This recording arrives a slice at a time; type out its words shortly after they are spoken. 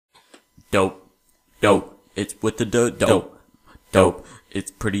dope, dope. It's with the dope, dope.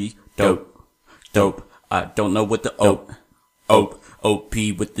 It's pretty dope, dope. I don't know what the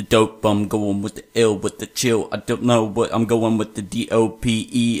O.P. with the dope. I'm going with the ill with the chill. I don't know what I'm going with the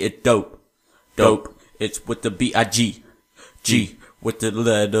D.O.P.E. It's dope, dope. It's with the B.I.G. G with the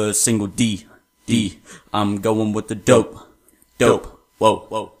letter single D. I'm going with the dope, dope. Whoa,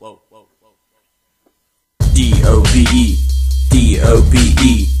 whoa, whoa, whoa, whoa. D.O.P.E.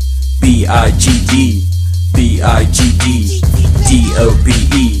 D.O.P.E. B.I.G.D. B.I.G.D.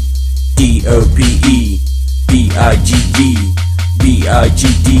 D.O.P.E. D.O.P.E. B.I.G.D.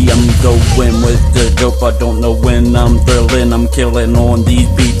 B.I.G.D. I'm going with the dope. I don't know when I'm thrilling. I'm killing on these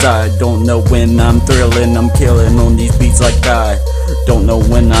beats. I don't know when I'm thrilling. I'm killing on these beats like I don't know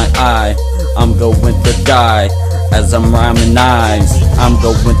when I'm going to die as I'm rhyming nines. I'm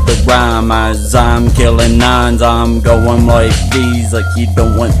going to rhyme as I'm killing nines. I'm going like these, like you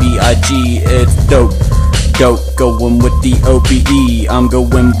don't want B.I.G. It's dope, dope. Going with D.O.P.E. I'm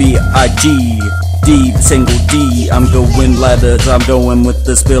going B.I.G. D, single D, I'm going letters, I'm going with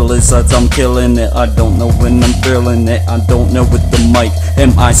the spillers as I'm killing it. I don't know when I'm feeling it, I don't know with the mic,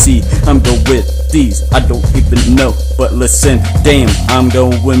 M-I-C, I'm going with these, I don't even know, but listen, damn, I'm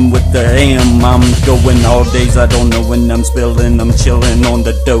going with the ham, I'm going all days, I don't know when I'm spilling, I'm chilling on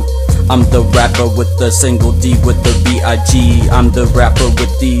the dope. I'm the rapper with the single D with the B.I.G. I'm the rapper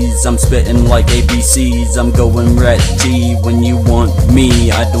with these, I'm spitting like ABCs. I'm going red G when you want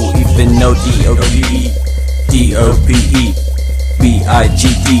me. I don't even know D.O.P.E. D.O.P.E.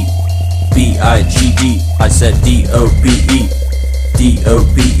 B.I.G.D. B.I.G.D. I said D.O.P.E.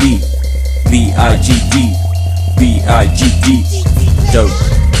 D.O.P.E. B.I.G.D. B.I.G.D. Dope,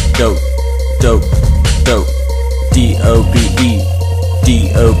 dope, dope, dope. D.O.P.E.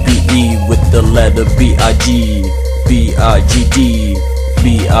 D.O.P.E. with the letter B.I.G. B.I.G.D.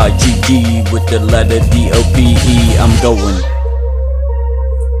 B.I.G.D. with the letter D.O.P.E. I'm going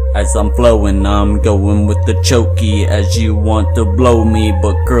as I'm flowing, I'm going with the chokey as you want to blow me,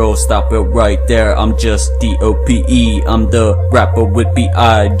 but girl stop it right there, I'm just D.O.P.E. I'm the rapper with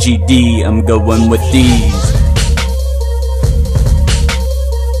B.I.G.D. I'm going with these.